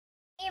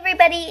Hey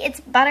everybody, it's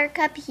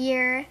Buttercup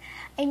here.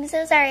 I'm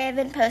so sorry I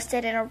haven't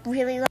posted in a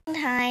really long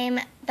time,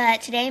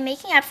 but today I'm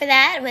making up for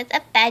that with a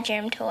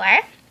bedroom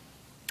tour.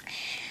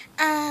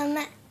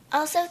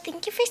 Also,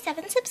 thank you for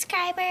 7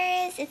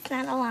 subscribers. It's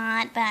not a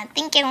lot, but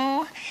thank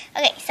you.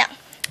 Okay, so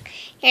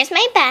here's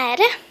my bed.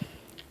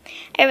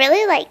 I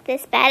really like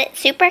this bed.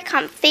 It's super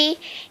comfy.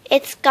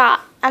 It's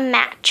got a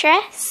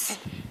mattress.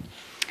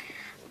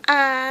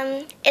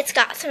 It's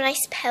got some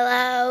nice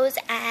pillows,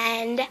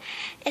 and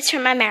it's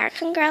from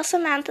American Girl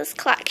Samantha's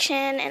collection,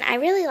 and I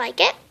really like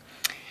it.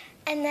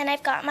 And then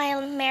I've got my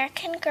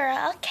American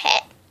Girl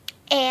kit,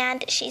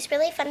 and she's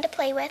really fun to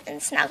play with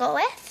and snuggle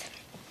with.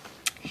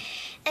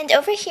 And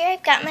over here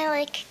I've got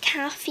my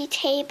coffee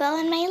table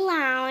and my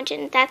lounge,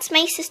 and that's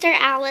my sister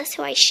Alice,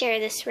 who I share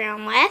this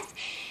room with.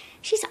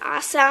 She's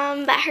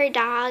awesome, but her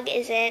dog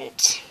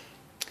isn't.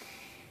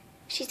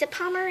 She's a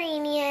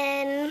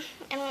Pomeranian.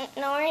 I don't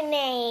know her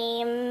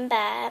name,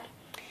 but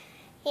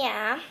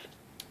yeah.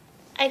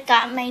 I've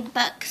got my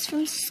books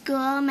from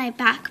school, my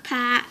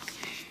backpack,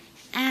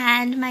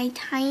 and my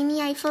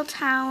tiny Eiffel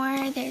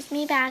Tower. There's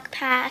my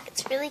backpack.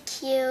 It's really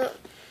cute.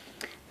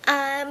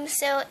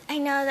 So I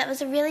know that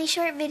was a really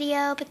short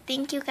video, but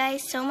thank you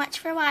guys so much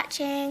for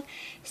watching.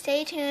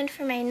 Stay tuned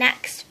for my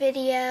next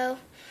video,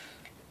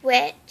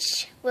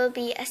 which will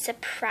be a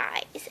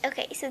surprise.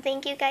 Okay, so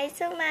thank you guys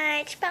so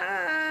much.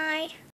 Bye!